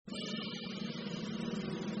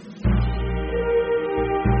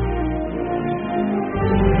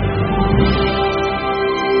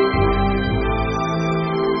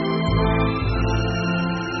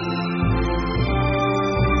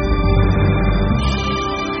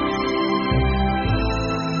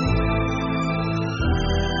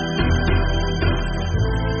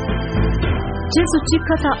जेजूची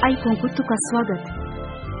कथा ऐकूंक तुका स्वागत.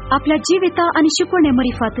 आपल्या जिविता आणि शिकवणे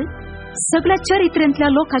मरिफात सगळ्या चरित्रांतल्या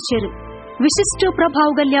लोकांचेर विशिष्ट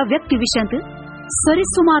प्रभाव गेल्ल्या व्यक्तीविशयंत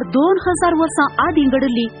सरीसुमार 2000 वर्सां आदी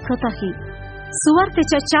घडली कथा ही.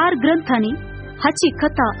 सुवार्तेच्या 4 ग्रंथांनी हाची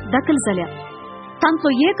कथा दाखल जाल्या.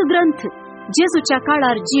 तांचो एक ग्रंथ जेजूच्या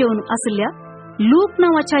काळार जिवन आसल्या लूक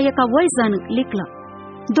नावाच्या एका वयजान लिखला.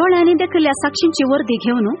 दोळ्यांनी देखल्या साक्षींची वर्दी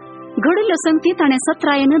घेऊन घडल्यो संगती ताणे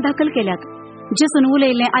 17 दाखल केल्यात. जेजून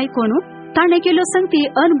उलयल्लें आयकून ताणे केल्यो संगती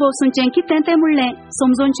अनुभवसूंचें कितें तें म्हणलें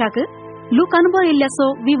समजोवच्याक लूकान बरयल्ल्याचो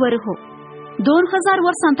विवर हो. 2000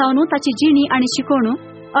 वर्सां तावन ताची जिणी आनी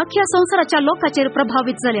शिकवणूक अख्ख्या संवसाराच्या लोकांचेर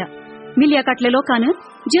प्रभावित जाल्या. मिलियाकाटल्या लोकान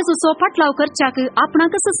जेजूचो फाटलाव करच्याक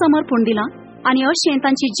आपणाकच समर्पण दिलां आनी अशें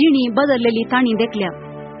तांची जिणी बदललेली तांणी देखल्या.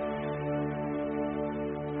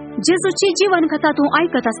 जेजूची जीवन कथा तूं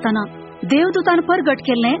आयकत आसतना देवदूतान परगट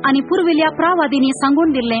केल्लें आनी पुर्विल्ल्या प्रावादिनी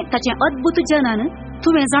सांगून दिल्लें ताचें अद्भुत जनान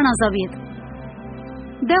तुवें जाणा जावयेत.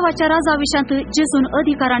 देवाच्या राजा विशांत जेजून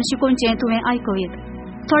अधिकारान शिकोवचें तुवें आयकयेत.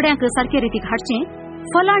 थोड्यांक सारके रितीक हाडचें,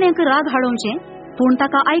 फलाण्यांक राग हाडोवचें, पूण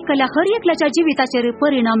ताका आयकल्या हर एकल्याच्या जिविताचेर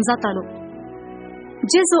परिणाम जातालो.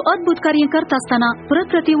 जेजू अद्भुत कार्य करता आसतना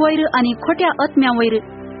प्रकृती वयर आनी खोट्या आत्म्या वयर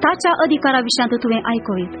ताच्या अधिकारा विशांत तुवें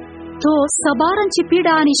आयकयेत. तो सबारांची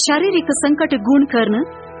पिडा आनी शारिरीक संकट गुण करून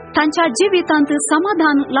तांच्या जिवितांत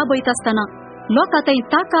समाधान लाभयत आसतना लोकांतय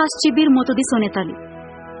ताका आसची बिरमत दिसून येताली.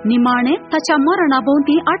 निमाणे ताच्या मरणा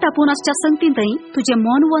भोवती आटापुनासच्या संगतींतय तुझे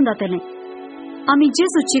मन वंदातलें. आमी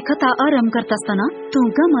जेजूची कथा आरंभ करता आसतना तूं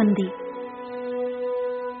गमन दी.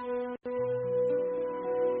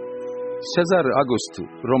 शेजार आगोस्त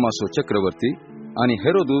रोमाचो चक्रवर्ती आनी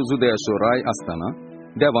हेरोदू जुदेयाचो राय आसतना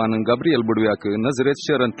देवान गाब्रिएल बुडव्याक नजरेत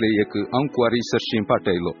शहरांतले एक अंकवारी सरशी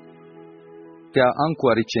पाठयलो. त्या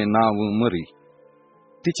अंकवारीचे नाव मरी.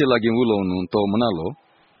 तिचे लागीं उलोवन तो म्हणालो,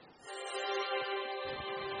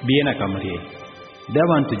 भियेनाका मरिये,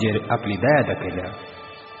 देवान तुजेर आपली दया दाखयल्या.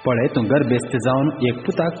 पळय, तूं गर्भेस्त जावन एक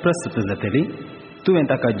पुताक प्रसूत जातली. तुवें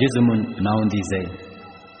ताका जेजू म्हूण नांव दी जाय.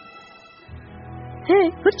 हे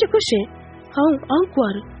करचें कशें? हांव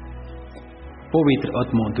अंकवार. पवित्र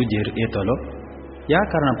आत्मो तुजेर येतलो. ह्या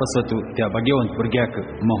कारणापासून तूं त्या भाग्यवंत भुरग्याक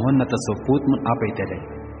महोन्नताचो पूत म्हूण आपयतले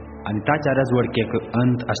आनी ताच्या राजवडकेक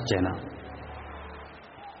अंत आसचे ना.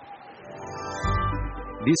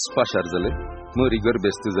 दीस पाशार जाले. मरी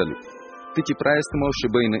गर्भेस्त जाली. तिची प्रायस्त मावशी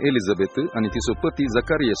बहीण एलिझाबेथ आनी तिचो पती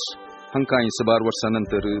जकारियस हांकांय 12 वर्सां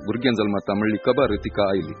नंतर भुरगें जल्माता म्हणली खबर तिका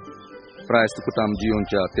आयली. प्रायस्त कुटाम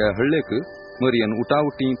जियोनच्या त्या हळ्ळेक मरियन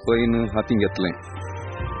उठावटी पैन हाती घेतलें.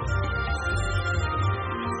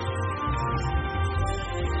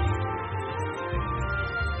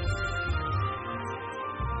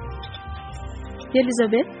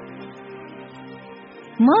 एलिझाबेथ,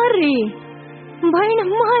 मरी भयण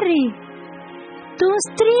मरी, तूं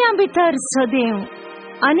स्त्रियां भितर सदैव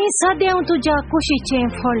आनी सदैव तुज्या कुशीचें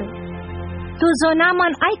फळ. तुजो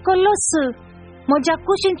नामान आयकल्लोच म्हज्या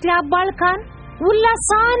कुशींतल्या बाळकान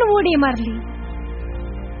उल्हासान उडी मारली.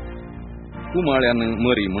 कुमाळ्यान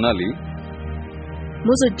मरी म्हणाली,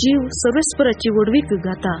 म्हजो जीव सर्वेस्पराची वडवीक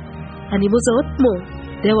घाता आनी म्हजो आत्मो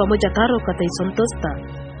देवा म्हज्या कारोकातय संतोसता.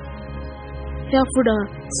 ह्या फुडा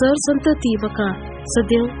सर संतती म्हाका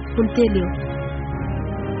सदैव पुंतेल्यो.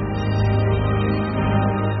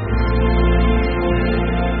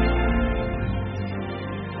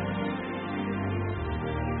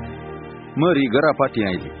 मरी घरा फाटी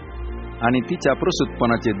आयली आनी तिच्या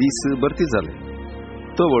प्रसूतपणाचे दीस भरती जाले.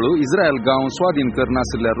 तवळू इस्रायल गांव स्वाधीन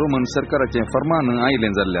करनासल्या रोमन सरकाराचे फर्मान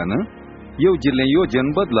आयलें जाल्ल्यान येवजिल्लें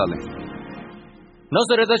योजन बदलालें.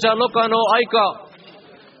 नजरेताच्या लोकांनो ऐका.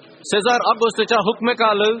 शेजार आगोस्तच्या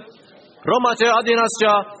हुकमेकाल रोमाचे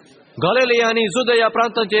अधीनासच्या गलिली आनी जुदेया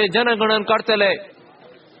प्रांताचे जनगणन काडतले.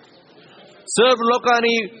 सर्व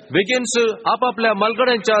लोकांनी बेगीनच आपापल्या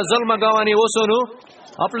मलगड्यांच्या जल्म गांवांनी वचून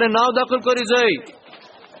आपले नाव दाखल करी जाय.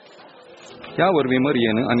 ह्या वरवीं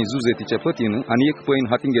मरियेन आनी जुजे तिच्या पतीन आनी एक पैन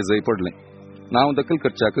हातींगे जय पडलें. नाव दखल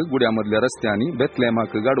करच्याक गुड्या मदल्या रस्त्यांनी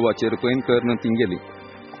बेतलेमाक गाडवाचेर पैन करून ती गेली.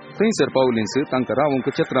 थंयसर पावलींच तांकां रावूंक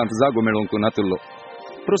चत्रांत जागो मेळोवंक नातल्लो.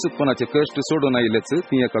 प्रसूतपणाचे कश्ट सोडून आयिल्लेच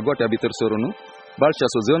ती एका गोट्या भितर सरून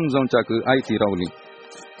बाळशाचो जन्म जावच्याक आयती रावली.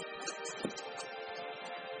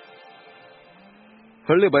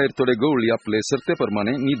 हळ्ळे भायर थोडे गवळी आपले सर्ते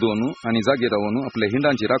प्रमाणे न्हिदोन आनी जागे रावन आपल्या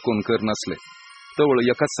हिंडांची राखण करनासले. तवळ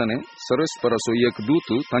एकाचसाने सर्वेस्पराचो एक दूत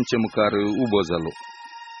तांचे मुखार उबो जालो.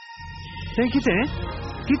 तें कितें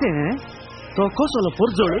कितें? तो कसलो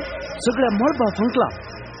परजळ सगळ्या मळबा फुंकला.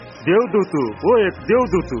 देवदूत, हो एक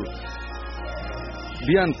देवदूत.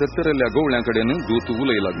 बियान तरतरल्या गवळ्यांकडेन दूत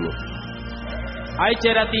उलय लागलो.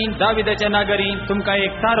 आयचे रातीन दाविदाच्या नागरीन तुमकां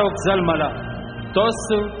एक तारोक जल्मला. तोच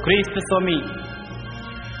ख्रिस्त स्वामी.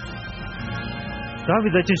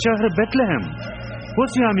 दाविदाचें शहर बेथलेहम.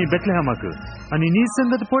 वचुया आमी बेथलेहमाक आनी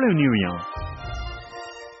निसंगत पळोवन येवया.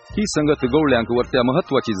 ही संगत गवळ्यांक वरत्या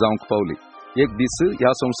महत्वाची जावंक पावली. एक दीस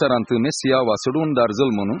ह्या संवसारांत मेसिया वा सोडवणदार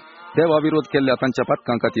जल्मून देवा विरोध केल्ल्या तांच्या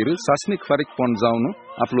पातकां खातीर सासणीक फारीकपण जावन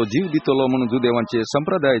आपलो जीव दितलो म्हणून जुदेवांचे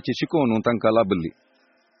संप्रदायाची शिकवण तांकां लाभली.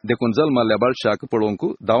 देखून जल्माल्या बाळशाक पळोवंक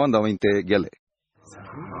धांवाधांवय ते गेले.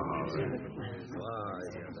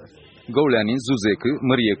 गवळ्यांनी जुजेक,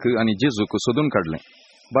 मरयेक आनी जेजूक सोदून काडले.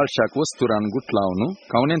 बाळशाक वस्तुरान गुठ लावन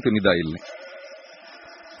खावण्यांत न्हिदायिल्ले.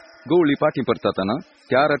 गवळी फाटीं परतातना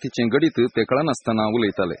त्या रातीचें गडीत ते कळनासतना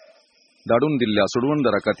उलयताले. धाडून दिल्ल्या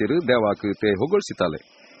सोडवणदारा खातीर देवाक ते होगळसिताले.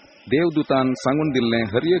 देवदूतान सांगून दिल्लें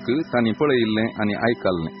हर एक तांणी पळयिल्लें आनी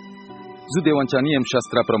आयकल्लें. जुदेवांच्या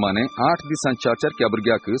नियमशास्त्रा प्रमाणे 8 दिसांच्या चरक्या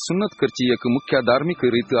भुरग्याक सुन्नत करची एक मुख्य धार्मीक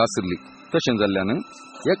रीत आसली. तशें जाल्ल्यान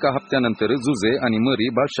एका हप्त्यानंतर जुजे आनी मरी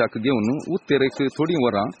बाळशाक घेवन उत्तरेक थोडीं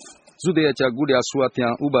वरां जुदेयाच्या गुड्या सुवात्या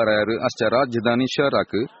उबारायर आसच्या राजधानी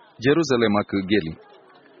शहराक जेरुसलेमाक गेली.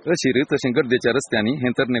 अशीर तशें गर्देच्या रस्त्यांनी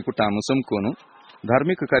हें तरणे कुटाम समकोन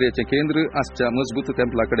धार्मीक कार्याचें केंद्र आसच्या मजबूत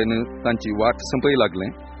टेंपलाकडेन तांची वाट संपय लागलें.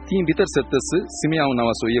 ती भितर सरतच सिमियाव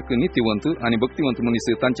नांवाचो एक नितीवंत आनी भक्तिवंत मनीस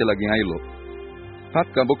तांचे लागीं आयलो.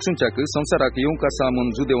 पातकां बोगसूंच्याक संवसाराक येवंक आसा म्हूण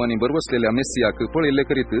जुदेवांनी बरवसलेल्या मेस्सियाक पळयल्ले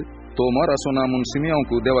करीत तो मोर आसो ना म्हूण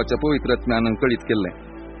सिमियावंक देवाच्या पवित्रात्म्यान कळीत केल्लें.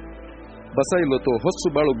 बसायलो तो होच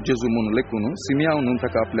बाळूक जेजू म्हूण लेखून सिमियावन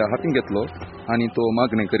ताका आपल्या हातीन घेतलो आनी तो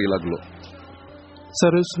मागणें करी लागलो.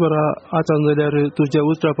 सरस्वरा आतां जाल्यार तुज्या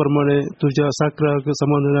उतरा प्रमाणे तुज्या साकराक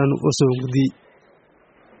समाधानान वसूंक दी.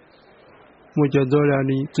 म्हज्या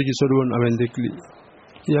दोळ्यांनी तुजी सोडवण हांवें देखली.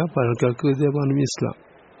 ह्या बाळकाक देवान विसला.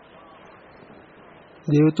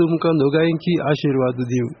 देव तुमकां दोगांयकी आशिर्वाद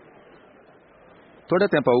दिवं. थोड्या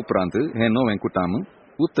तेंपा उपरांत हें नवें कुटाम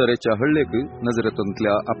उत्तरेच्या हळ्ळेक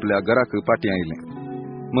नजरेंतल्या आपल्या घराक पाटी आयलें.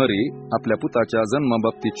 मरी आपल्या पुताच्या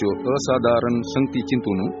जन्माबाबतीच्यो असाधारण संगती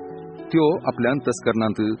चिंतून त्यो आपल्या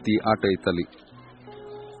अंतस्करणांत ती आटयताली.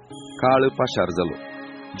 काळ पाशार जालो.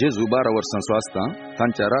 जेजू 12 वर्सांचो आसता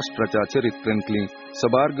तांच्या राष्ट्राच्या चरित्रांतली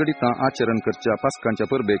सबार गडितां आचरण करच्या पास्कांच्या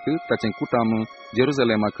परबेक ताचें कुटाम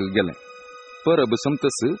जेरुसलेमाक गेलें. परब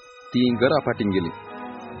समतस ती घरा फाटीं गेली.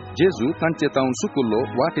 जेजू तांचे तावन सुकुल्लो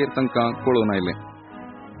वाटेर तांकां पळोवन आयलें.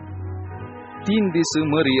 3 दीस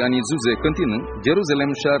मरी आनी जुजे कंतीन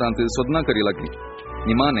जेरुसलेम शारांत सोदना करी लागली.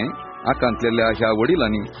 निमाणे आकांतलेल्या ह्या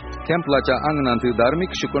वडिलांनी टेंपलाच्या आंगणांत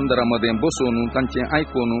धार्मीक शिकवणदारांमध्ये बसोवन तांचें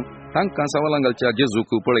आयकून तांकां सवालां घालच्या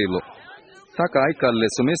जेजूक पळयलो. ताका आयकल्ले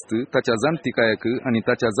समेस्त ताच्या जाणतिकायेक आनी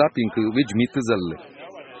ताच्या जापींक विजमीत जाल्ले.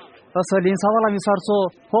 असली सवालां विचारचो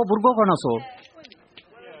हो भुरगो कोणाचो?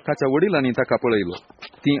 ताच्या वडिलांनी ताका पळयलो.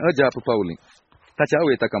 ती अजाप पावली. ताच्या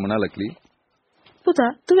आवय ताका म्हणा लागली, पुता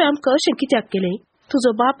तुवें आमकां अशें कित्याक केलें?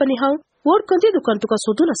 तुजो बाप आनी हांव व्हड कंदी दुकान तुका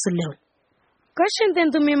सोदून आसले. कशें तें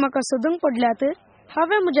तुमी म्हाका सोदूंक पडल्यात?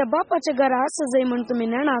 हांवें म्हज्या बापाच्या घरा आसा जंय म्हण तुमी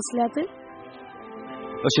नेणा आसल्यात.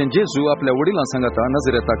 अशें जेजू आपल्या वडिलां सांगता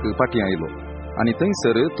नजरेताक फाटीं आयलो आनी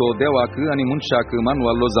थंयसर तो देवाक आनी मनशाक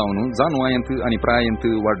मानवालो जावन जाणवायेंत आनी प्रायेंत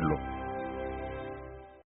वाडलो.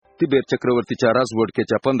 तिबेर चक्रवर्तीच्या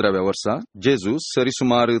राजवडकेच्या 15व्या वर्सा जेजू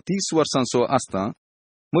सरीसुमार 30 वर्सांचो आसता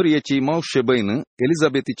मरियेची मावशे बहीण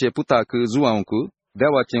एलिझाबेथीचे पुताक जुआवंक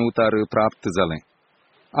देवाचें उतार प्राप्त जालें.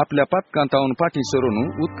 आपल्या पातकां तावन फाटीं सरून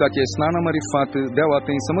उदकाचे स्नानामारिफात देवा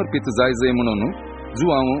थंय समर्पीत जाय म्हणून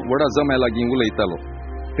जुआव व्हडा जम्या लागीं उलयतालो.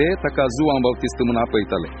 ते ताका जुआव बावतिस्त म्हूण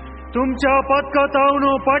आपयताले. तुमच्या पातकां तावन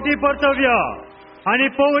फाटीं परतव्या आनी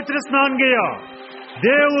पवित्र स्नान घेया.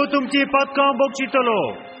 देव तुमची पातकां बक्षितलो.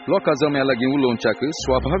 लोकां जम्या लागीं उलोवच्याक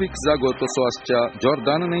स्वाभावीक जागो तसो आसच्या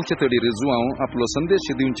जॉर्दान न्हंयचे तडीर जुआव आपलो संदेश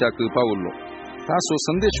दिवच्याक पावल्लो. तासो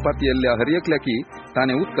संदेश पातयेल्ल्या हर एकल्याकी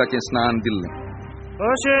ताणें उदकाचें स्नान दिल्लें.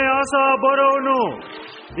 अशें आसा बरोवन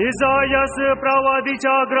इसायास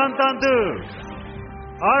प्रवादीच्या ग्रंथांत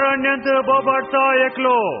अरण्यांत बोबाडता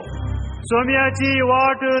एकलो सोम्याची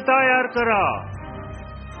वाट तयार करा.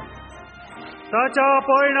 ताच्या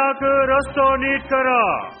पयणाक रस्तो नीट करा.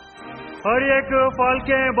 हर एक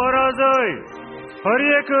फालकें बरा जय. हर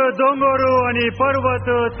एक दोंगर आनी पर्वत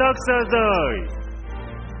तक्स जय.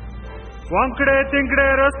 वांकडे तिंकडे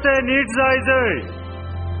रस्ते नीट जाय जय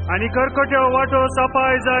आनी करकट्यो वाटो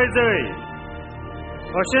सफाय जाय जय.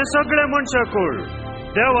 अशें सगळे मनशाकूळ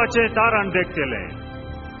देवाचें तारण देखतलें.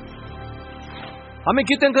 आमी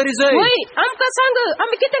कितें करी जाय? आमकां सांग,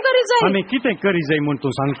 आमी कितें करी जाय? आमी कितें करी जाय म्हूण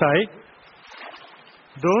तूं सांगताय?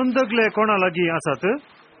 2 दगले कोणा लागीं आसात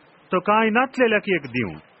तो कांय नातलेल्याक एक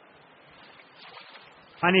दिवं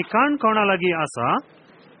आनी काण कोणा लागीं आसा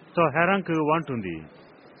तो हेरांक वांटून दी.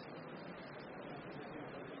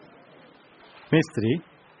 मेस्त्री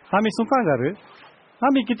आमी सुकांगार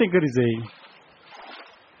आमी कितें करी जाय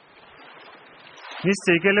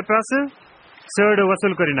निश्चय केले प्रास चड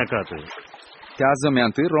वसूल करिनाकात त्या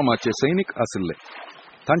जम्यांत रोमाचे सैनिक आसले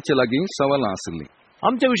तांचे लागीं सवालां आसलीं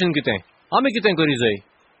आमच्या विशयन कितें आमी कितें करी जाय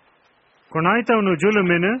कोणाय तावन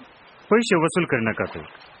जुलमेन पैसे वसूल करिनाकात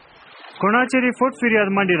कोणाचेरी फोट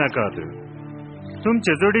फिर्याद मांडिनाकात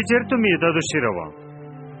तुमचे जोडीचेर तुमी दादोशी रावा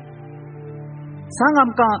सांग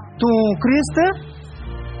आमकां तूं क्रिस्त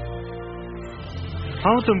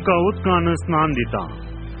हांव तुमकां उदकान स्नान दितां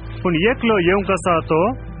पूण एकलो येवंक आसा तो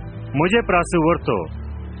म्हजे प्रास व्हरतो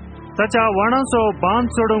ताच्या वाणाचो बांद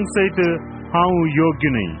सोडूंक सयत हांव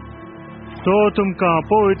योग्य न्हय तो तुमकां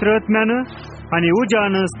पवित्र आत्म्यान आनी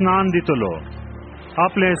उज्यान स्नान दितलो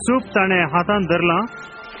आपलें सूप ताणें हातान धरलां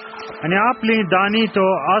आनी आपली दानी तो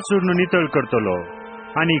आसून नितळ करतलो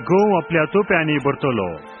आनी घोव आपल्या तोप्यांनी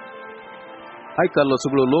भरतलो आयकाल्लो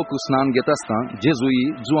सगळो लोक स्नान घेत आसतना जेजूय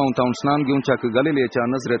जुवांव तावन स्नान घेवच्याक गलिलेच्या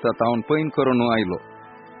नजरेता तावन पैन करून आयलो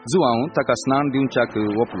जुवांव ताका स्नान दिवच्याक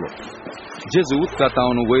ओपलो जेजू उदका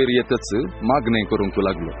तावन वयर येतच मागणें करूंक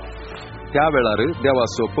लागलो त्या वेळार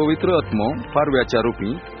देवाचो पवित्र आत्मो पारव्याच्या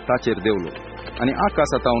रुपी ताचेर देवलो आनी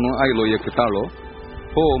आकाशातावन आयलो एक ताळो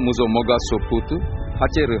हो म्हजो मोगाचो पूत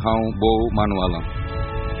हाचेर हांव बोव मानवालां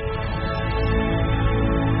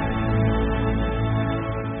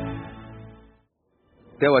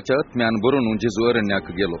देवाच्या आत्म्यान बरोवन जेजू अरण्याक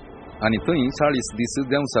गेलो आनी थंय 40 दीस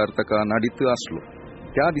देंवसार ताका नाडीत आसलो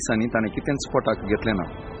त्या दिसांनी ताणें कितेंच पोटाक घेतलें ना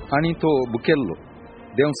आनी तो भुकेल्लो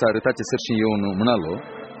देंवसार ताचे सरशी येवन म्हणालो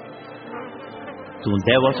तूं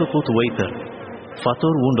देवाचो पूत वयतर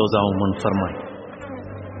फातर उंडो जावं म्हूण फरमाय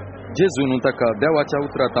जेजून ताका देवाच्या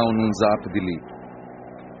उतरांतावन जाप दिली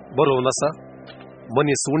बरोवन आसा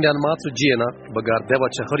मनीस उंड्यान मात्र जियेना बगार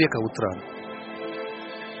देवाच्या हर एका उतरान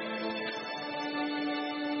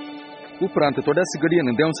उपरांत थोड्याच घडयेन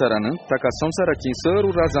देंवसारान ताका संवसाराची सर्व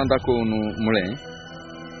राजां दाखोवन म्हळें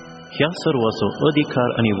ह्या सर्वाचो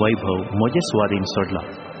अधिकार आनी वैभव म्हजे स्वाधीन सोडला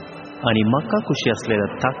आनी म्हाका खुशी आसलेल्या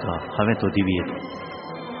ताका हांवें तो दिवयेत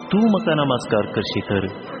तूं म्हाका नमस्कार करशी तर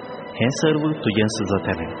हें सर्व तुजेंच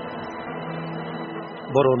जातलें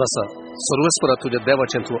बरोवन आसा सर्वेस्परा तुज्या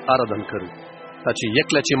देवाचें तूं आराधन कर ताची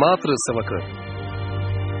एकल्याची मात्र सेवा कर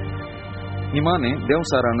निमाणे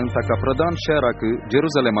देंवसारान ताका प्रधान शहराक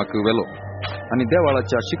जेरुसलेमाक व्हेलो आनी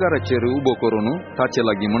देवाळाच्या शिकाराचेर उबो करून ताचे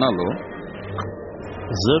लागीं म्हणालो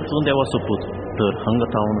जर तूं देवाचो पूत तर हांगा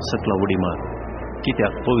तावन सकला उडी मार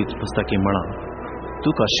कित्याक पवित्र पुस्तकी म्हणा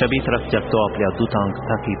तुका शबीत राखच्याक तो आपल्या दुतांक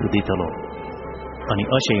ताकीद दितलो आनी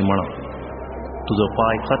अशेंय म्हणा तुजो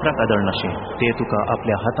पाय फातराक आदळनाशें ते तुका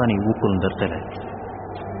आपल्या हातांनी उखलून धरतले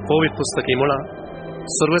पवित्र पुस्तकी म्हणा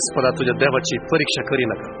सर्वेस्परा तुज्या देवाची परीक्षा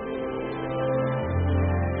करिनाका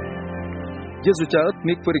जेजूच्या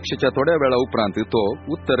आत्मीक परीक्षेच्या थोड्या वेळा उपरांत तो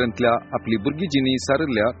उत्तरांतल्या आपली भुरगी जिणी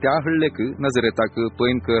सारिल्ल्या त्या हळ्ळेक नजरेताक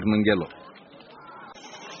पैन करून गेलो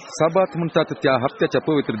साबात म्हणटात त्या हप्त्याच्या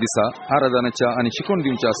पवित्र दिसा आराधनाच्या आनी शिकोवन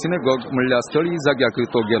दिवच्या सिनेगॉग म्हणल्या स्थळी जाग्याक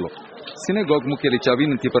तो गेलो सिनेगॉग मुखेलीच्या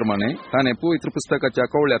विनंती प्रमाणे ताणें पवित्र पुस्तकाच्या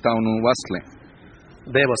कवळ्यातावन वाचलें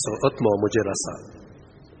देवाचो आत्मो म्हजेर आसा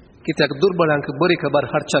कित्याक दुर्बळांक बरी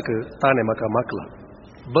खबर हाडच्याक ताणें म्हाका मागला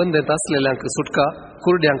बंदेंत आसलेल्यांक सुटका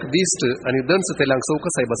कुरड्यांक दिश्ट आनी दंडसतेल्यांक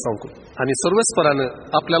चौकसाय बसवंक आनी सर्वेस्परान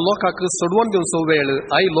आपल्या लोकांक सोडवून दिवचो वेळ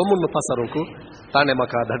आयलो म्हूण पासारूंक ताणें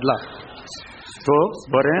म्हाका धाडला तो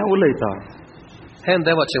बरें उलयता हें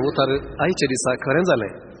देवाचें उतर आयच्या दिसा खरें जालें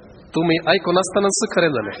तुमी आयकून आसतनाच खरें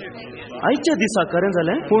जालें आयच्या दिसा खरें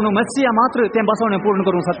जालें पूण मेस्सिया मात्र तें बसवणें पूर्ण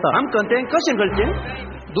करूंक शकता आमकां तें कशें कळचें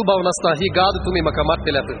दुबाव नासता ही गाद तुमी म्हाका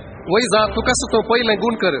मारतल्यात वय जा तुका सुद्दां पयलें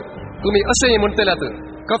गूण कर तुमी अशेंय म्हणटल्यात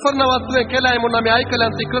कफरनावात तुवें केल्याय म्हूण आमी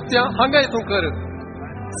आयकल्यान ती कृत्यां हांगा येतूं कर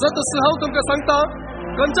सतस हांव तुमकां सांगता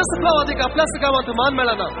खंयच्याच फावादीक आपल्याच गांवांत मान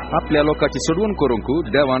मेळना आपल्या लोकांची सोडवण करूंक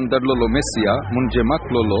देवान धाडलोलो मेस्सिया म्हणजे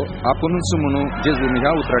मागलोलो आपुणूच म्हणून जेजून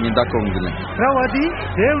ह्या उतरांनी दाखोवन दिलें प्रवादी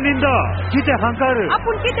देव निंदा कितें हांकार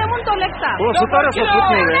आपूण कितें म्हूण तो लेखता ओ सुताराचो पूत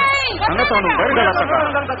न्ही रे हांगा तावन भायर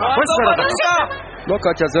घाला ताका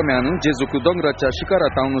लोकांच्या जम्यान जेजूक दोंगराच्या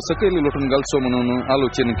शिकारातावन सकयल लोटून घालचो म्हणून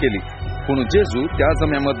आलोचना केली पूण जेजू त्या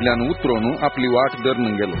जम्या मदल्यान उतरून आपली वाट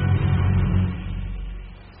धरून गेलो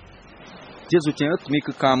जेजूचें आत्मीक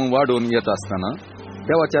काम वाडोवन येत आसतना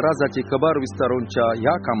देवाच्या राजाची खबर विस्तारोवच्या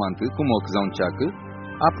ह्या कामांत कुमक जावच्याक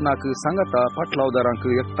आपणाक सांगाता फाटलावदारांक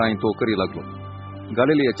एकठांय तो करी लागलो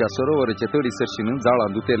गलिलेयाच्या सरोवराचे तडी सरशीन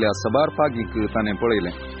जाळां दुतेल्या सबार पागीक ताणें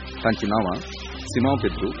पळयलें तांची नांवां सिमोन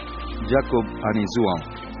पेद्रू जाकोब आनी जुआंव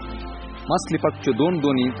मासली पाकच्यो दोन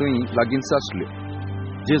दोनी थंय लागींच आसल्यो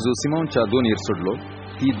जेजू सिमोनच्या दोनीर सोडलो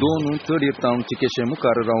ती दोन तडीर तावन चिकेशे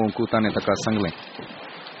मुखार रावूंक ताणें ताका सांगलें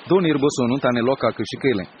दोनीर बसून ताणें लोकांक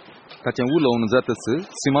शिकयलें. ताचें उलोवन जातच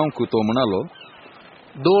सिमांक तो म्हणालो,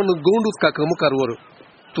 2 गोंड उदकाक मुखार व्हर.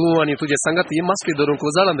 तूं आनी तुजे सांगाती मासली धरूंक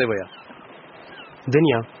जाळां देवया.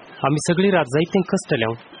 धन्या, आमी सगळी रात जायतें कश्टल्या,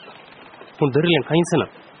 पूण धरलें कांयच ना.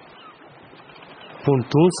 पूण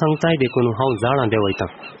तूं सांगताय देखून हांव जाळां देंवयतां.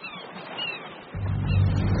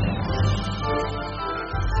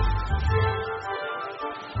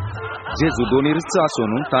 जेजू दोनीरच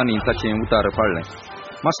आसून तांणी ताचें उतार पाळलें.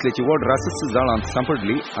 मासलेची व्हड रासच जाळांत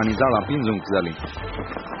सांपडली आनी जाळां पिंजूंक जालीं.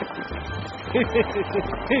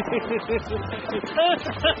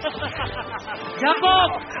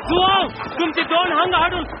 याकोब, जुआव, तुमची 2 हंग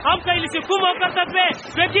हाडून आमकां इल्लीशी कुमो करतात बे,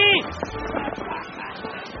 बेगीन.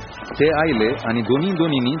 ते आयले आनी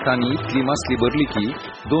दोनींनी तांणी इतली मासली भरली की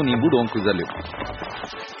दोनी बुडोवंक जाल्यो.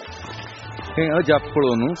 हें अजाप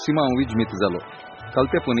पळोवन सिमांव विजमीत जालो.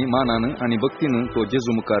 कलतेपणी मानान आनी भक्तीन तो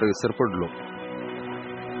जेजू मुखार सरपडलो.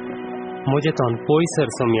 म्हजे तोंड पळय सर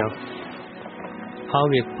सोम्या,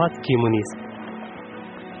 हांव एक पातकी मनीस.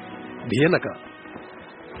 भिये नाका.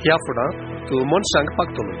 ह्या फुडां तूं मनशांक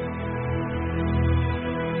पागतलो.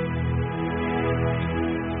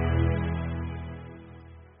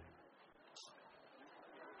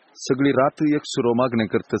 सगळी रात एकसुरो मागणें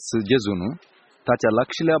करतच जेजून ताच्या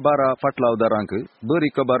लागशिल्ल्या 12 पाटलावदारांक बरी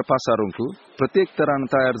कबार पासारूंक प्रत्येक तरान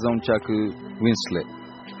तयार जावच्याक विंसले.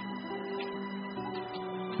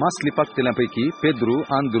 मासली पागतल्यांपैकी पेद्रू,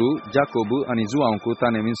 आंद्रू, जाकोब आनी जुआंक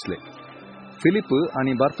ताणें विंसले. फिलिप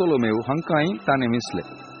आनी बार्तोलोमेव हांकांय ताणें विंसले.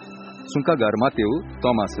 सुंकागार मातेव,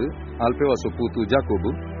 तोमास, आल्फेवाचो पूत जाकोब,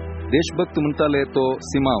 देशभक्त म्हणटाले तो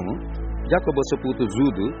सिमांव, जाकोबाचो पूत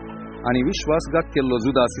जूद आनी विश्वासघात केल्लो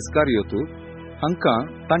जुदास इस्कारियोत हांकां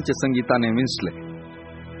तांचे संगी ताणें विंसले.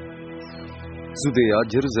 जुदेया,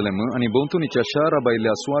 जेरुसलेम आनी भोंवतणीच्या शारा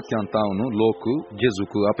भायल्या सुवात्यांत तावन लोक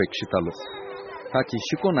जेजूक अपेक्षितालो, ताची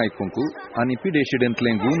शिकोन आयकूंक आनी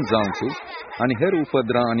पिडेशिडेंतलें गूण जावंक आनी हेर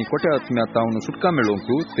उपद्रां आनी कोट्या आत्म्या तावन सुटका मेळोवंक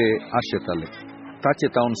ते आशेताले. ताचे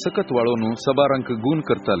तावन सकत वाळोवन सबारांक गूण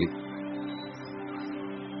करताली.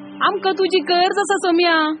 आमकां तुजी गरज आसा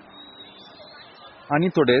सोम्या. आनी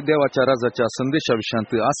थोडे देवाच्या राजाच्या संदेशा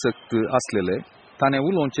विशयांत आसक्त आसलेले ताणें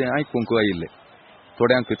उलोवचें आयकूंक आयिल्ले.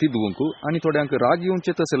 थोड्यांक तिदवूंक आनी थोड्यांक राग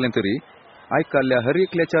येवचें तसलें तरी आयकल्ल्या हर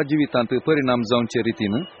एकल्याच्या जिवितांत परिणाम जावचे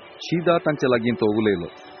रितीन शिदा तांचे लागीं तो उलयलो.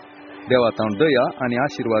 देवातावन दया आनी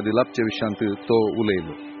आशिर्वाद लाभचे विशयांत तो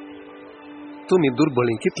उलयलो. तुमी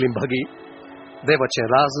दुर्बळी कितली भागी, देवाचें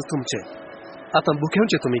राज तुमचें. आतां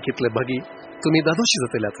भुकेवचे तुमी कितले भागी, तुमी दादोशी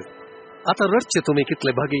जातल्यात. आतां रडचे तुमी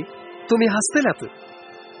कितले भागी, तुमी हांसतल्यात.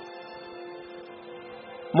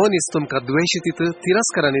 मनीस तुमकां द्वेषीत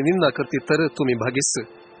तिरस्कारांनी निंदा करतीत तर तुमी भागीस.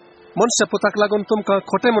 मनशा पुताक लागून तुमकां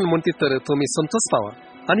खोटें म्हूण म्हणटीत तर तुमी संतोष पावा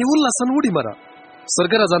आनी उल्हासान उडी मारा.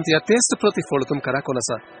 स्वर्गराजांत ह्या तेच प्रतिफळ तुमकां राखून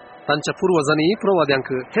आसा. तांच्या पुर्वजांनी प्रवाद्यांक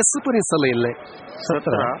हेच परीन सलयल्लें.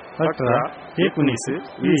 17, 18, 19,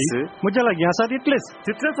 20 म्हज्या लागीं आसात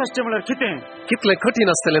तितलेच आसचे म्हळ्यार कितें? कितलें कठीण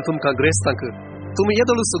आसतलें तुमकां ग्रेस्तांक. तुमी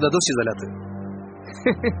येदोळूच सुद्दां दोशी जाल्यात.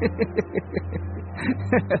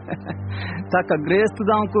 ताका ग्रेस्त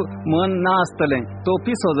जावंक मन ना आसतलें, तो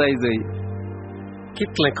पिसो जाय.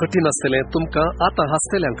 कितलें कठीण आसतलें तुमकां आतां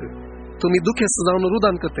हांसतल्यांक. तुमी दुखेस्त जावन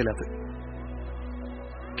रुदान करतल्यात.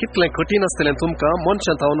 कितलें कठीण आसतलें तुमकां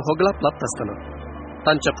मनशां तावन होगळाप लागता आसतना.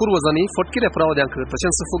 तांच्या पुर्वजांनी फटकिऱ्या प्रवाद्यांक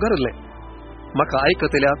तशेंच फुगारलें. म्हाका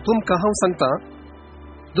आयकतल्या तुमकां हांव सांगतां,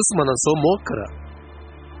 दुस्मनाचो मोग करा.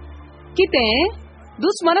 कितें?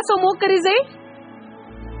 दुस्मनाचो मोग करी जाय?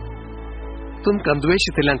 तुमकां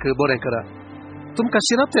द्वेषितल्यांक बरें करा. तुमकां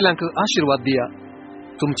शिरापतल्यांक आशिर्वाद दिया.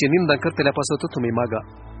 तुमची निंदा करतल्या पासत तुमी मागा.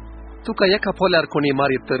 तुका एका पोल्यार कोणी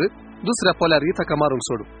मारीत तर दुसऱ्या पोल्यार ताका मारूंक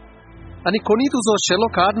सोडू. आनी कोणी तुजो शेलो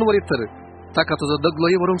काडून वरीत तर ताका तुजो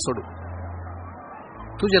दगलोय व्हरूंक सोडू.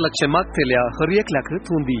 तुजे लक्ष मागतल्या हर एकल्याक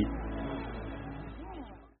तूं दी.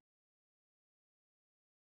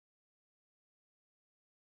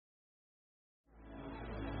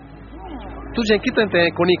 तुजें कितें तें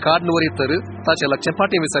कोणी काडून वरीत तर ताचें लक्ष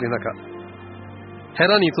फाटीं विचारी नाका.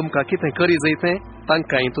 हेरांनी तुमकां कितें करी जाय तें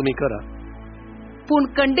तांकांय तुमी करा. पूण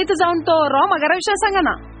खंडीत जावन तो रोमा घरा विशय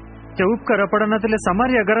सांगना. ते उपकारा पडनातले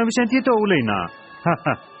समार्या घरा विशयांत तो उलयना.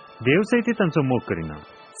 देव सयती तांचो मोग करिना.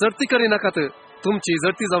 जडती करिनाकात, तुमची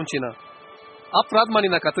जडती जावची ना. अपराध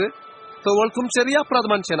मानिनाकात, तोवळ तुमचेरय अपराध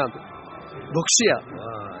मानचे नात. भोगशिया,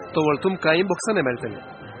 तोवळ तुमकांय भोगसणे मेळटले.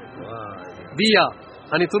 दिया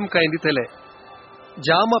आनी तुमकांय दितले.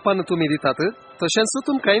 ज्या मापान तुमी दितात तशेंच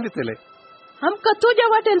तुमकांय दितले. आमकां तुज्या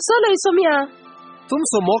वाटेन चलय सोम्या.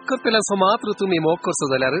 तुमचो मोग करतल्यांचो मात्र तुमी मोग करचो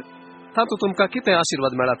जाल्यार तातूंत तुमकां कितें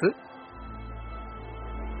आशिर्वाद मेळात?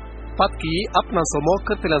 पातकी आपणाचो मोग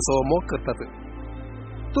करतल्यांचो मोग करतात.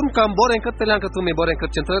 तुमकां बरें करतल्यांक तुमी बरें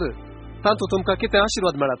करचें तर तातूंत तुमकां कितें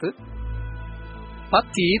आशिर्वाद मेळत?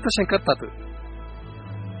 पाती तशें करतात.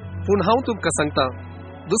 पूण हांव तुमकां सांगता,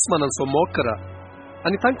 दुस्मानांचो मोग करा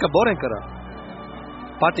आनी तांकां बरें करा.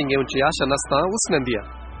 पाटी घेवची आशा नासता उसण्यान दिया.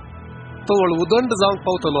 तोवळ उदंड जावंक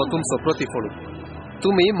पावतलो तुमचो प्रतिफळ.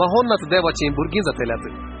 तुमी महोन्नत देवाची भुरगीं जातल्यात.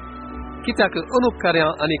 कित्याक अनुपकार्यां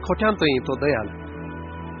आनी खोट्यांतय तो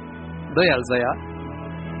दयाळ जाया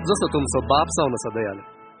जसो तुमचो बाप जावन आसा दयाळ.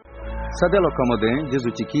 सध्या लोकांमध्ये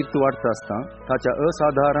जेजूची कीर्त वाढता असता ताच्या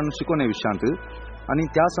असाधारण शिकवणे विशयांत आणि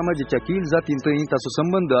त्या समाजाच्या कीळ जातींतही ताचो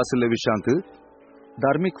संबंध असलेल्या विशयांत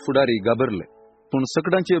धार्मिक फुडारी घाबरले. पूण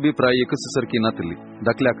सगळ्यांची अभिप्राय एकच सारखी नातली.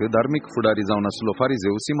 दाखल्याक धार्मिक फुडारी जावन आसलो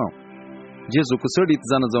फारिजेव सिमाव जेजूक सडीत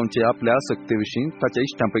जाण जावचे आपल्या आसक्तेविशीं ताच्या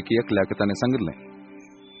इश्टांपैकी एकल्याक ताणें सांगितलें.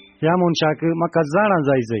 ह्या मनशाक म्हाका जाणा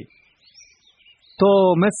जायजय. तो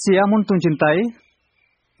मेस्सिया म्हूण तूं चिंताय?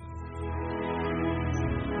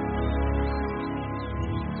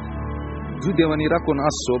 जुदेवांनी राखून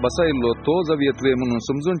आसचो बसायल्लो तो जाव येतवे म्हणून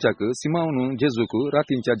समजूनच्याक सिमावनू जेजूक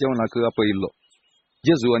रातींच्या जेवणाक आपयिल्लो.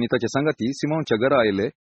 जेजू आनी ताचे सांगाती सिमावच्या घरा आयले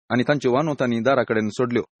आनी तांच्यो वानो तांणी दाराकडेन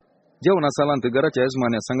सोडल्यो. जेवणा सालांत घराच्या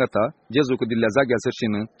येजमान्या सांगाता जेजूक दिल्ल्या जाग्या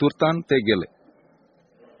सरशीन तुर्तान ते गेले.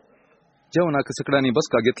 जेवणाक सगळ्यांनी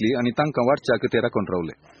बसका घेतली आनी तांकां वाटच्याक ते राखून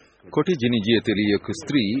रावले. कोठीजिनी जियेतली एक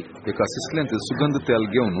स्त्री एका सिसल्यांत सुगंध तेल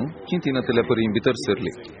घेवन चिंतिनातल्या परी भितर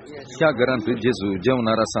सरली. त्या घरांत जेजू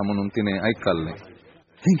जेवणार आसा म्हणून तिने आयकल्लें.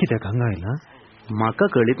 हें कित्याक हांगा आयला? म्हाका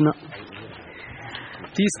कळीत ना.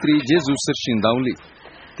 ती स्त्री जेजू सरशीन धांवली.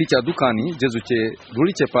 तिच्या दुखांनी जेजूचे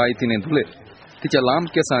धुळीचे पाय तिने धुले. तिच्या लांब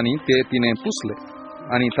केसांनी ते तिने पुसले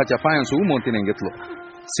आनी ताच्या पांयाचो उमो तिने घेतलो.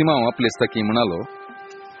 सिमाव आपलेच ताकी म्हणालो,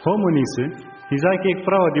 हो मनीस, ही जायकी एक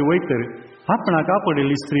प्रवादी वयतर आपणाक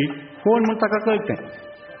आपडिल्ली स्त्री कोण म्हूण ताका कळटें.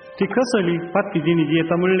 ती कसली पाती जिनी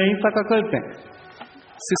जियेता म्हणलें ताका कळटें.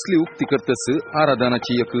 सिसली उक्ती करतस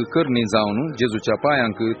आराधनाची एक करणी जावन जेजूच्या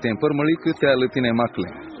पांयांक तें परमळीक तेल तिने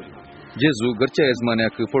माखलें. जेजू घरच्या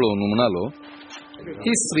येजमान्याक पळोवन म्हणालो,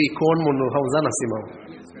 ही स्त्री कोण म्हणून हांव जाणा सिमाव.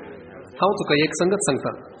 हांव तुका एक संगत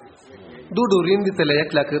सांगता. दुडू रीण दितले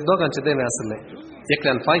एकल्याक दोगांचे देवे आसले.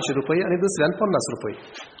 एकल्यान 500 रुपये आनी दुसऱ्यान 50 रुपये.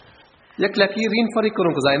 एकल्याक ही रीण फारीक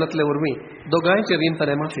करूंक जायनातले वरवीं दोगांयचे रीण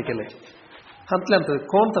ताणें माफी केले. हातल्यांत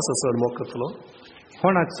कोण तसो चड मोग करतलो?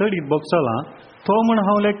 कोणाक चडीत बोगसला तो म्हूण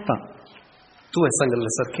हांव लेखतां. तुवें सांगलें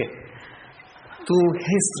सारकें. तूं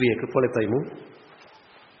हे स्त्रियेक पळयताय न्हू?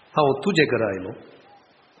 हांव तुजे घरा आयलो.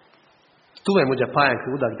 तुवें म्हज्या पांयाक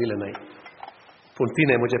उदक दिलें नाय. पूण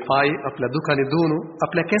तिणें म्हजे पांय आपल्या दुखांनी धुवन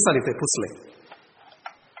आपल्या केंसांनी ते पुसले.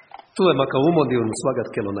 तुवें म्हाका उमो दिवन स्वागत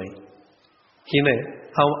केलो नाय. हिने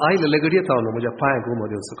हांव आयले घडये तावन म्हज्या पांयाक उमो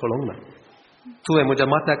दिवचो कळोंक ना. तुवें म्हज्या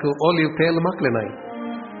माथ्याक ऑलिव्ह तेल माखलें नाय.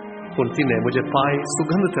 पूण तिणें म्हजे पांय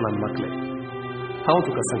सुगंध तेलान माखले. हांव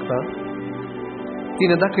तुका सांगता,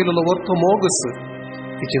 तिणें दाखयलेलो वर्तो मोगस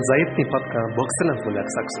तिची जायतीं पदकां बगसल्यांत फुल्याक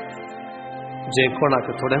सागस. जे कोणाक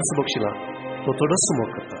थोड्यांच बक्षिलां तो थोडोच मोग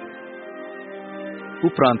करता.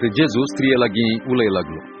 उपरांत जेजू स्त्रिये लागीं उलय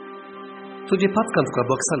लागलो. तुजी पदकां तुका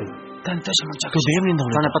बगसली.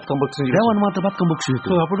 देवान मात्र पदकां बक्षी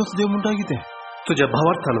आपणच देव म्हणटा कितें? तुज्या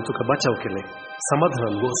भावार्थान तुका बचाव केले.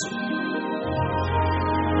 समाधानान वच.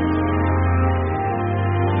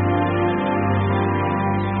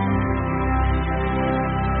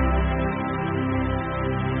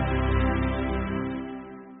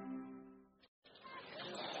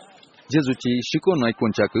 जेजूची शिकोन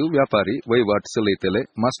आयकुनच्याक व्यापारी वयवाट चलयतले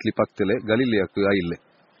मासली पाकतले गालिलियाक आयिल्ले.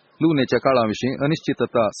 लुवण्याच्या काळाविशीं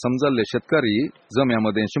अनिश्चितता समजाल्ले शेतकारी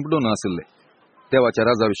जम्यामध्ये शिंपडून आसले. देवाच्या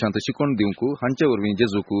राजाविशांत शिकोण दिवंक हांचे वरवीं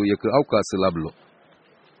जेजूक एक अवकाश लाभलो.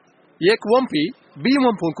 एक वंपी बी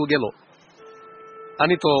वंपूंक गेलो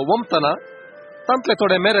आनी तो वंपतना तांतले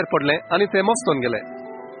थोडे मेरेर पडले आनी ते मस्तोन गेले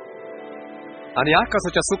आनी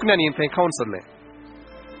आकाशाच्या सुकण्यांनी ते खावन सरले.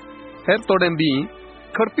 हेर थोडे बी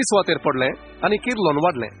खडपी सुवातेर पडले आनी किर्लोन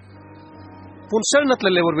वाडले. पूण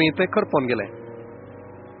शेळणतलेले वरवीं ते करपोन गेले.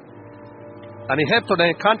 आनी हेर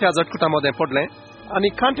थोडे खांट्या जटकुटांमध्ये पडले आनी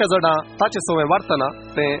खांट्या जडां ताचे सवय वाडतना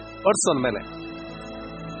ते अडचण मेले.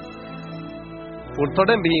 पूण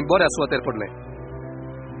थोडे बी बऱ्या सुवातेर पडले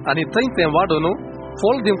आनी थंय ते वाडून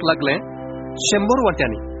फोल दिवंक लागले 100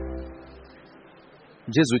 वाट्यांनी.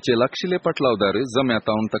 जेजूचे लागशिल्ले पाटलावदार जम्यात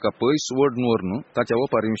तावन ताका पयस ओडून व्हरून ताच्या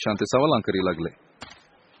ओपारी विशांत सवालां करी लागले.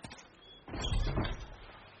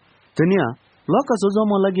 धन्या, लोकांचो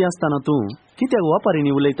जमो लागीं आसतना तूं कित्याक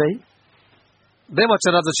वापारींनी उलयताय?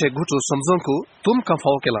 देवाच्या राजाचे घुटू समजूंक तुमकां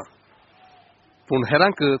फाव केला. पूण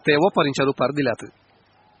हेरांक ते वपारींच्या रुपार दिल्यात.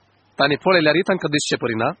 तांणी पळयल्यारय तांकां दिसचे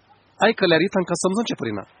परिना, आयकल्यारय तांकां समजूंचे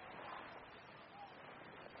परिना.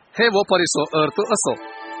 हे वपारीचो अर्थ असो.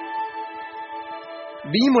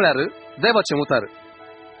 बी म्हळ्यार देवाचें उतार.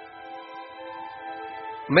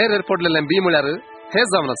 मेरेर पडलेले बी म्हळ्यार हे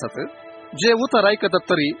जावन आसात जे उतार आयकतात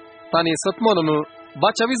तरी तांणी सतमोन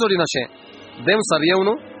बाच्या विजोडीन अशें देवसार येवन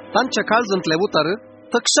तांच्या काळजांतले उतार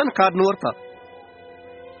तक्षण काडून व्हरता.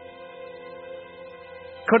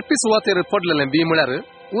 खडपी सुवातेर पडलेले बी म्हळ्यार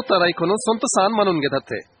उतार आयकून संतोषान मानून घेतात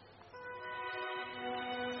ते,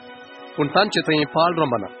 पूण तांचे थंय पाळ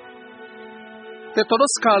रंबना. ते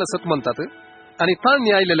थोडोच काळ सतमनतात आनी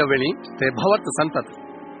ताळणी आयलेल्या वेळी ते भावार्थ सांगतात.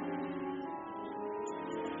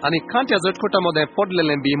 आनी कांट्या जटकुटा मदें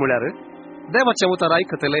पडलेले बी म्हळ्यार देवाचें उतार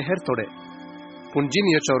आयकतले हेर थोडे, पूण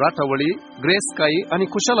जिनियेच्यो राटावळी ग्रेसकाई आनी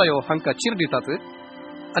कुशलायो हांकां चीर दितात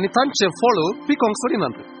आनी तांचें फळ पिकोंक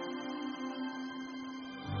सोडिनात.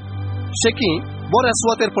 शेकी बऱ्या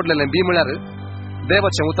सुवातेर पडलेले बी म्हळ्यार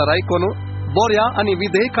देवाचें उतार आयकून बऱ्या आनी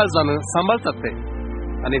विधेय काळजान सांबाळतात ते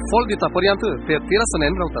आनी फळ दिता पर्यंत ते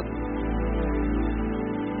तिरसनेन रावतात.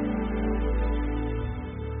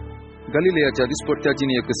 गलिलेयाच्या दिसपट्ट्या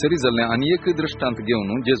जिनियेक सरी जाल्लें आनी एक दृश्टांत घेवन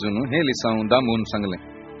जेजून हें लिसांव दामून सांगलें.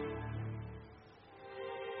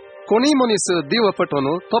 कोणीय मनीस दिव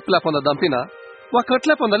पेटोवन तोपल्या पोंदा दांपिना वा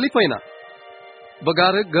कटल्या पोंदा लिपयना.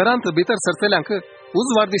 बगार घरांत भितर सरतल्यांक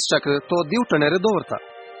उजवाड दिसच्याक तो दिवटणेर दवरता.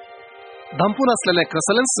 धांपून आसलेलें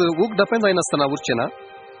कसलेंच उग दपें जायनासतना उरचें ना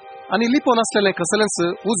आनी लिपोवन आसलेलें कसलेंच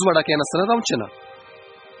उजवाडाक येनासतना रावचें ना.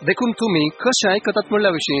 देखून तुमी कशें आयकतात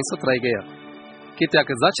म्हणल्या विशीं सत्राय घेया,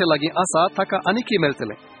 कित्याक जाचे लागीं आसा ताका आनीकय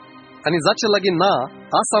मेळटलें आनी जाचे लागीं ना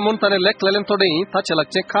आसा म्हूण ताणें लेखलेलें थोडेंय ताचे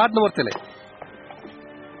लागचें काड दवरतलें.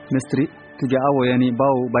 मिस्त्री, तुगे आवय आनी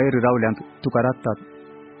भाव भायर रावल्यांत तुका राखतात.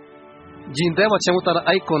 जीं देवाचें उतार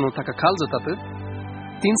आयकून ताका खाल जातात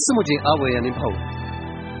तींच म्हजीं आवय आनी भाव.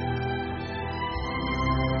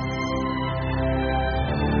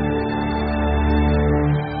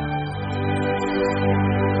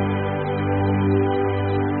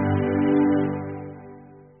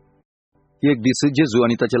 एक दीस जेजू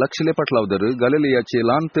आनी ताचे लागशिल्ले पाटलावदर गलिलेयाचे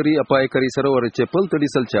ल्हान तरी अपायकारी सरोवराचे पलतडी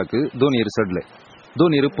चलच्याक दोनीर सडले.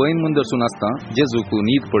 दोनीर पैन म्हूण दर्सून आसता जेजूक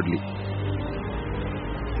न्हीद पडली.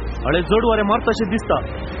 अळे जड वारें मारताशें दिसता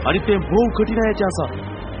आनी तें भोव कठीणायेचें आसा.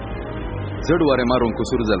 जड वारें मारूंक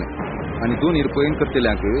सुरू जालें आनी दोनीर पैन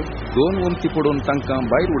करतल्यांक दोन वंती पडोवन तांकां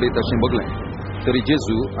भायर उडयताशें बगलें. तरी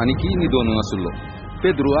जेजू आनीकय न्हिदोन आसलो.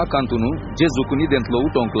 पेद्रू आकांतून जेजूक न्हिदेंतलो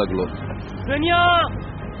उठोवंक लागलो.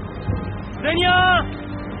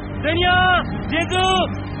 जेजू,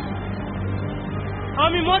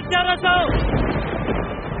 आमी मोरच्यार आसा.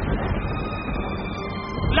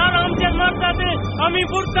 ल्हान आमचेर मारतात, आमी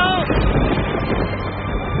बुडटा.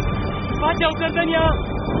 वाचव कर देनया.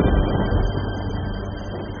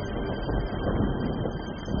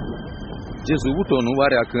 जेजू उठोन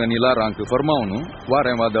वाऱ्याक आनी लारांक फर्मावन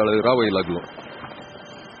वारें वादळ रावय लागलो.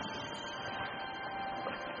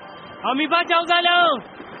 आमी बाचाव जाल्या.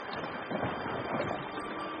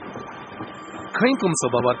 खंय तुमचो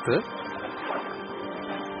भावार्थ?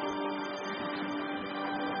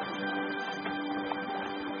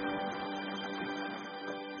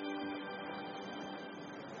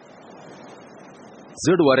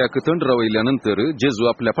 जड वाऱ्याक थंड रावयल्या नंतर जेजू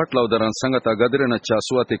आपल्या फाटलावदारांत सांगाता गादरेनाच्या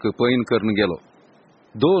सुवातेक पैन करून गेलो.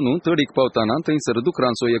 दोन तडीक पावताना थंयसर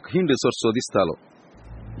दुकरांचो एक हिंड सरसो दिसतालो.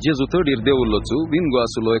 जेजू तडीर देंवल्लोच विंगो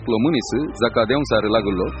आसलो एकलो मनीस जाका देंवसार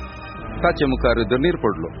लागलो. ताचे मुखार दनीर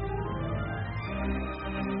पडलो.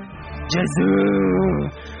 जेजू,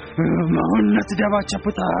 मौन्नत देवाच्या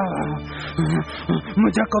पुता,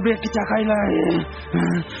 म्हज्या कोबयेक कित्याक आयलाय?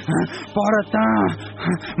 परत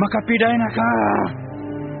म्हाका पिडाय नाका.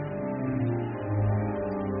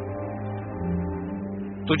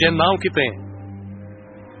 तुजें नांव कितें?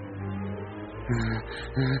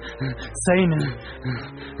 सैन.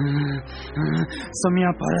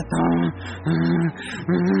 सोम्या परत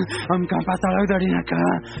आमकां पाताळाक धाडी नाका.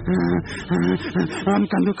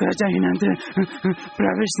 आमकां दुकराच्या हिण्यांत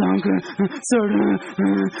प्रवेश जावंक सोड.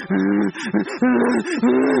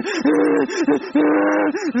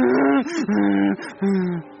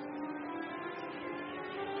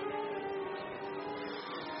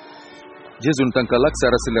 जेजून तांकां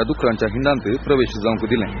लागसार आशिल्ल्या दुकरांच्या हिंडांत प्रवेश जावंक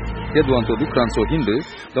दिलें. येदवान तो दुकरांचो हिंड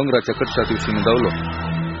दोंगराच्या कडच्या दिवशीन धांवलो.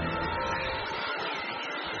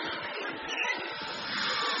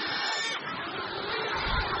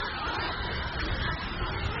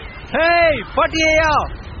 हे फाटी येया.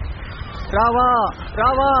 रावा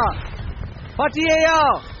रावा, फाटी येया.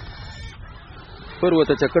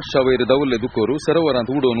 पर्वताच्या कडशावयर धांवल्ले दुकोर सरोवरांत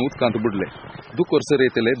उडोवन उदकांत बुडले. दुकोर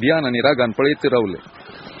सरेतले भियान आनी रागान पळयत रावले.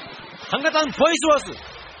 हांगातान पयस वच.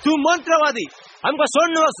 तूं मंत्रवादी, आमकां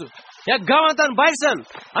सोडून वच. ह्या गांवांतान भायर सर,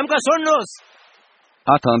 आमकां सोडून वच.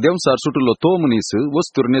 आता देवसार सुटलो तो मनीस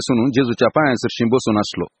वस्तूर नेसून जेजूच्या पायांसरशी बसून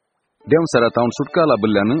आसलो. देवसारात हांव सुटका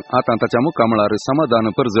लाभल्यान आता ताच्या मुखामळार समाधान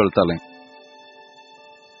परजळतालें.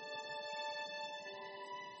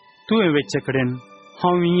 तुवें वेच्चे कडेन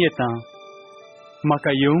हांव येतां,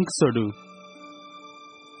 म्हाका येवंक सोडू.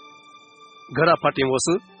 घरा फाटीं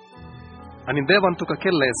वस आनी देवान तुका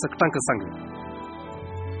केल्लें सकटांक सांग.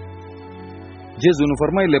 जेजून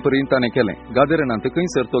फरमायले परी ताणें केलें. गादेरनांत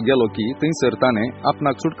खंयसर तो गेलो की थंयसर ताणें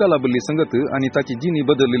आपणाक सुटका लाभल्ली संगत आनी ताची जिणी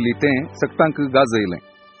बदलली तें सकटांक गाजयलें.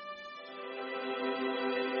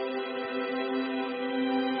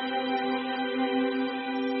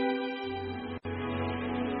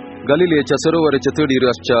 गलिलेच्या सरोवराच्या तडीर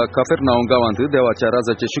आसच्या काफेरनाऊम गांवांत देवाच्या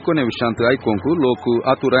राजाचे शिकोवणे विशांत आयकूंक लोक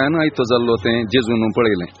आतुरायान आयतो जाल्लो तें जेजून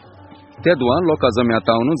पळयलें. तेदवां लोकां जम्यांत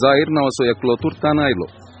तावन जायर नांवाचो एकलो तुर्तान आयलो.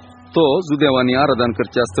 तो जुदेवांनी आराधन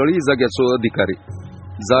करच्या स्थळी जाग्याचो अधिकारी.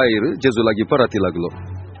 जायर जेजू लागीं पराती लागलो.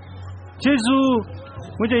 जेजू,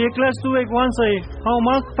 म्हज्या एकल्याच तूं एक वांसय, हांव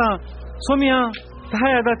मागतां, सोम्या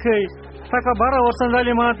ताया दाखय. ताका 12 वर्सां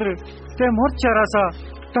जालीं मात्र ते मोर्चार आसा.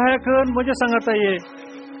 ताया कर म्हज्या सांगाता ये.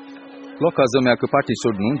 लोकां जम्याक पाटी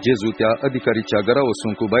सोडून जेजू त्या अधिकारीच्या घरा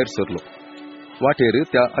वचूंक भायर सरलो. वाटेर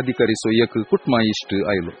त्या अधिकारीचो एक कुटुंबा इश्ट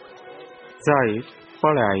आयलो. जायर,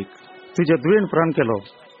 पळय आयक, तुज्या दुयेन प्राण केलो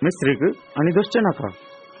मिस्त्रीक आनी दोसचें नाका.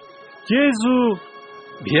 जेजू,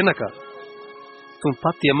 भिये नाका, तूं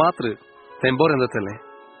पातये मात्र तें बरें जातलें.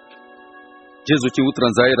 जेजूची उतरां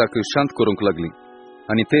जायराक शांत करूंक लागली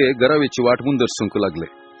आनी ते घरावेची वाट मुंदरसूंक लागले.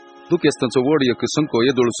 दुखेस्तांचो व्हड एक संको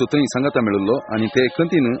येदोळसो थंय सांगाता मेळिल्लो आनी ते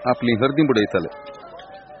खंतीन आपली हर्दी बुडयताले.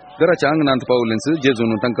 घराच्या आंगणांत पावलेंच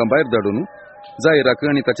जेजून तांकां भायर धाडून जायराक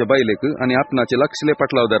आनी ताच्या बायलेक आनी आपणाचे लागशिल्ले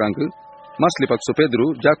पाटलावदारांक मासलिपाकचो पेद्रू,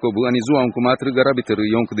 जाकोब आनी जुआंक मात्र घरा भितर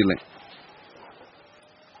येवंक दिलें.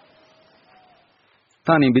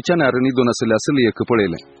 तांणी बिछाण्यार न्हिदून आसलेल्या चलयेक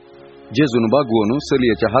पळयलें. जेजून बागवून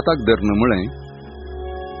चलयेच्या हाताक धरून म्हळें,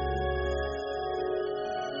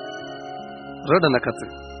 रड नाकात,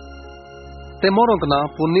 ते मरोंक ना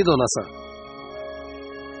पूण न्हिदोन आसा.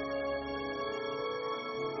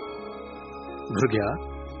 भुरग्या,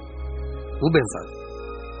 उबें जा.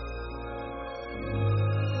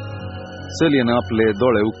 चलयेन आपले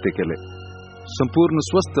दोळे उक्ते केले. संपूर्ण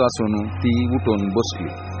स्वस्थ आसून ती उठून बसली.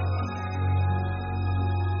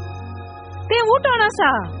 ते उठोन आसा,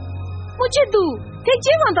 मुझे तू ते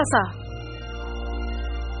जिवंत आसा.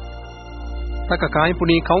 ताका कांय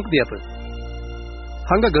पुणी खावंक दियात.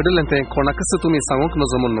 हांगा घडलें तें कोणाकच तुमी सांगूंक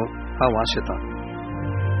नजो म्हणून हांव आशेतां.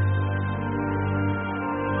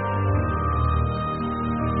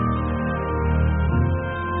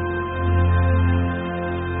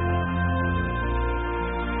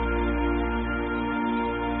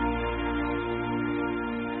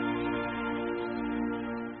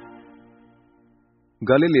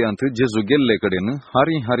 गालिलियांत जेजू गेल्ले कडेन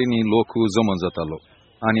हारी हारीनी लोक जमा जातालो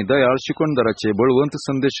आनी दयाळ शिकोणदाराचे बळवंत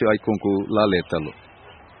संदेश आयकूंक लाल येतालो.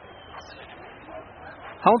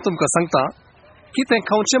 हांव तुमकां सांगता, कितें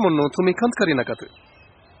खावचें म्हणून तुमी खंत करिनाकात.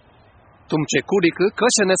 तुमचे कुडीक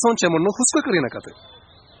कशें न्हेसोवचें म्हणून हुस्को करिनाकात.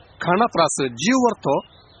 खाणा प्रास जीव व्हरतो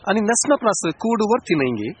आनी न्हेसना प्रास कूड व्हरती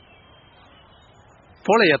न्हय गे.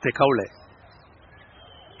 पळया ते कावळे,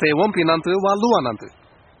 ते वंपिनांत वा लुवानांत,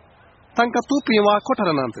 तांकां तुपी वा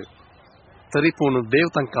कोठारानांत, तरी पूण देव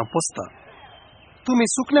तांकां पोसता. तुमी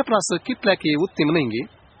सुकण्या प्रास कितल्याकी उत्तीम न्हय गे.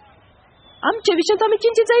 आमचे विशयांत आमी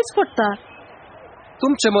चिंची जायच पडटा.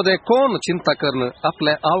 तुमचे मदें कोण चिंता करून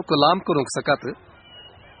आपले आवक लांब करूंक सकात.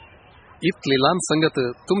 इतली ल्हान संगत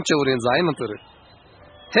तुमचे वरें जायना तर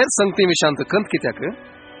हेर संगती विशांत खंत कित्याक.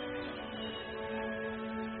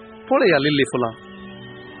 पळया लिल्ली फुलां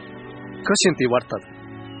कशीं ती वाडटात.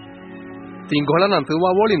 ती घोळानांत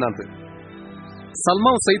वा वळिनांत.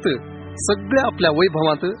 सलमांव सयत सगळे आपल्या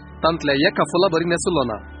वैभवांत तांतल्या एका फुला बरी नेसलो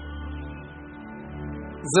ना.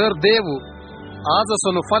 जर देव आज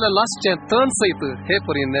असून फाल्यां लास्टचे तण सयत हे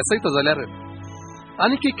परी नेसयत जाल्यार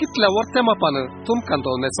आनीक कितल्या वर्त्या मापान तुमकां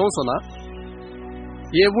तो नेसोवचो ना.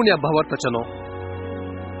 ये उण्या भावार्थाचे न्हू.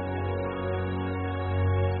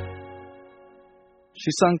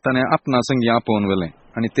 शिसांक ताणें आपणा संगी आपोवन व्हेलें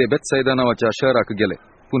आनी ते बेतसायदा नांवाच्या शहराक गेले.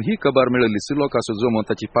 पूण ही खबर मेळिल्लीच लोकांचो जमो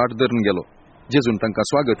ताची पाट धरून गेलो. जेजून तांकां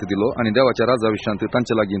स्वागत दिलो आनी देवाच्या राजा विशांत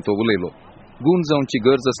तांचे लागीं तो उलयलो. गूण जावची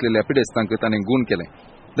गरज असलेल्या पिडेस्तांक ताणें गूण केलें.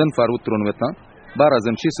 दनफार उतरून वेतां 12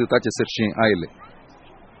 जण शिस ताचे सरशी आयले.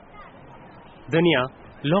 धनिया,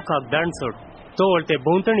 लोकांक दाण सोड. तोवळ ते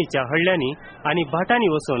भोंवतणीच्या हळ्यांनी आनी भाटांनी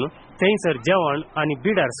वचून थंयसर जेवण आनी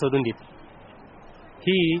बिडार सोदून दित.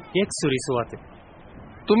 ही एक सुरी सुवात.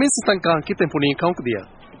 तुमीच तांकां कितें पुणी खावंक दिया.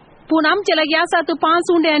 पूण आमचे लागीं आसात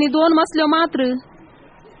 5 उंडे आनी 2 मसल्यो मात्र.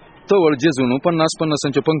 तवळ जेजून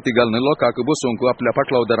 50-50 पंक्ती घालून लोकांक बसोवंक आपल्या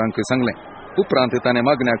पाटलावदारांक सांगलें. उपरांत ताणें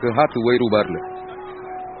मागण्याक हात वयर उबारले.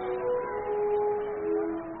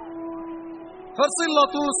 हरसिल्लो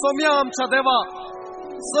तूं सोम्या आमच्या देवा,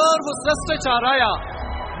 सर्व सृष्टीच्या राया,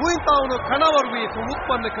 भुंयतावन खणा वरवीं तूं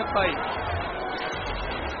उत्पन्न करताय.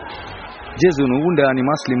 जेजून उंड्या आनी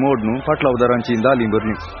मासली मोडून पाटलावदारांची दाली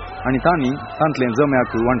भरली आनी तांणी तांतलें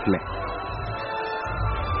जम्याक वांटलें.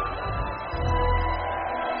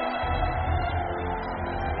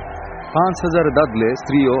 पांच 5,000 दादले,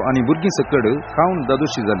 स्त्रियो आनी भुरगीं सकड खावन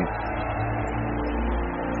दादोशी जालीं.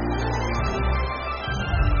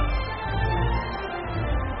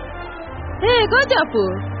 हे गजापू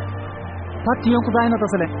ताती येवंक जायना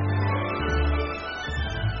तसलें.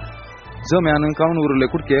 जम्यान खावन उरले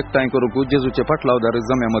कुडके एकठांय करूंक जेजूचे पाटलावदार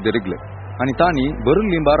जम्यामध्ये रिगले आनी तांणी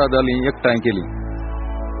भरिल्लीं 12 दालीं एकठांय केलीं.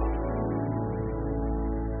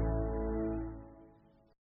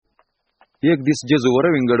 एक दीस जेजू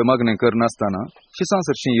वरविंगड मागणें करनासतना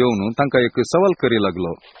शिसासरशीं येवन तांकां एक सवाल करी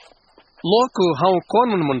लागलो. लोक हांव कोण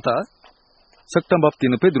म्हूण म्हणटा? सक्ता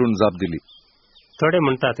बाबतीन पेद्रून जाप दिली. थोडे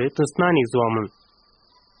म्हणतात तूं स्नानीक जुवा म्हूण,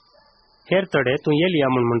 हेर थोडे तूं एलिया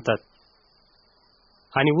म्हूण म्हणतात,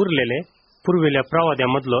 आनी उरलेले पुर्विल्ल्या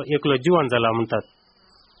प्रवाद्यांमदलो एकलो जिवान जाला म्हणटात.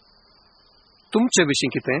 तुमचे विशीं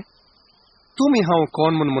कितें? तुमी हांव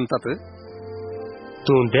कोण म्हूण म्हणटात?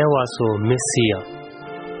 तूं देवाचो मेस्सिया.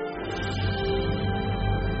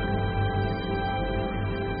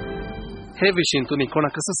 हे विशीं तुमी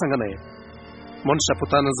कोणाक कसं सांगनाय? मनशा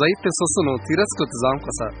पुतान जायते सोसून तिरस्कृत जावंक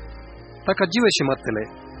आसा. ताका जिवेशी मारतले,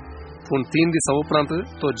 पूण 3 दिसां उपरांत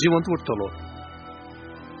तो जिवंत उरतलो.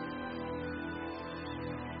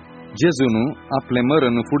 जेजून आपलें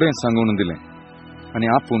मरण फुडें सांगून दिलें आनी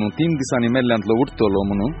आपूण 3 दिसांनी मेल्ल्यांतलो उठतलो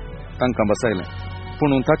म्हणून तांकां बसयलें.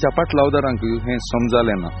 पूण ताच्या पाटलावदारांक हें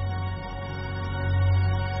समजलें ना.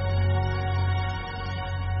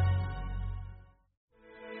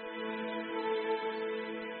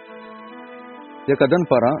 एका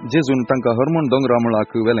दनपारा जेजून तांकां हरमोन दोंगरा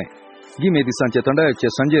मुळाक व्हेलें. गिमे दिसांचे थंडायेचे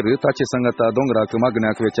सांजेर ताचे संगता दोंगराक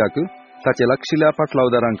मागण्याक वेचाक ताचे लागशिल्ल्या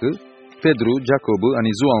पाटलावदारांक पेद्रू, जाकोब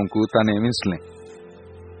आनी जुआंवक ताणें विंचलें.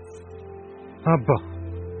 आब्बा,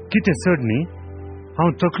 कितें चड न्ही?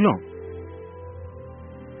 हांव थकलो.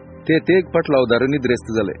 ते तेग पाटलावदार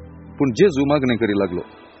निद्रेस्त जाले, पूण जेजू मागणें करी लागलो.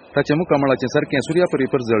 ताच्या मुखामळाचें सारकें सुर्यापरी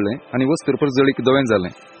परजळ्ळें आनी वस्त्र परजळीक दोळें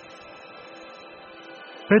जालें.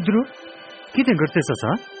 पेद्रू, कितें करतेस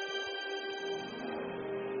आसा?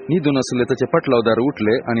 न्हिदून आसले ताचे पाटलावदार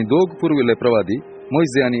उठले आनी दोग पुर्विल्ले प्रवादी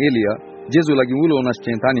मोइजे आनी एलिया जेजू लागीं उलोवन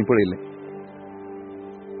आसचें तांणी पळयलें.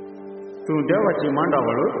 तूं देवाची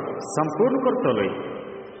मांडावळ संपूर्ण करतलोय.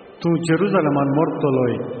 तूं जेरुजालेमान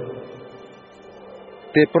मरतलोय.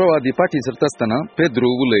 ते प्रवादी फाटी सरता आसतना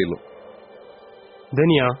पेद्रू उलयलो.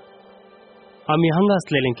 धनिया, आमी हांगा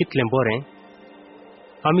आसलेलें कितलें बरें.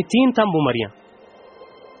 आमी 3 तांबू मारया,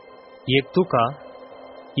 एक तुका,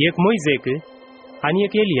 एक मोइजेक आनी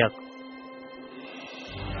एक एलियाक.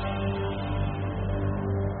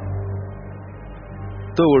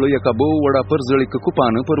 तवळ एका बोव व्हडा परजळीक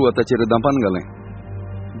कुपान पर्वताचेर दांपान घालें.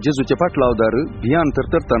 जेजूचे पाटलावदार भियान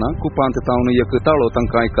तरतना कुपांत तावन एक ताळो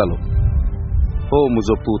तांकां आयकलो. हो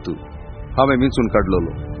म्हजो पूत, हांवें विंचून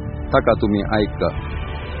काडलोलो, ताका तुमी आयका.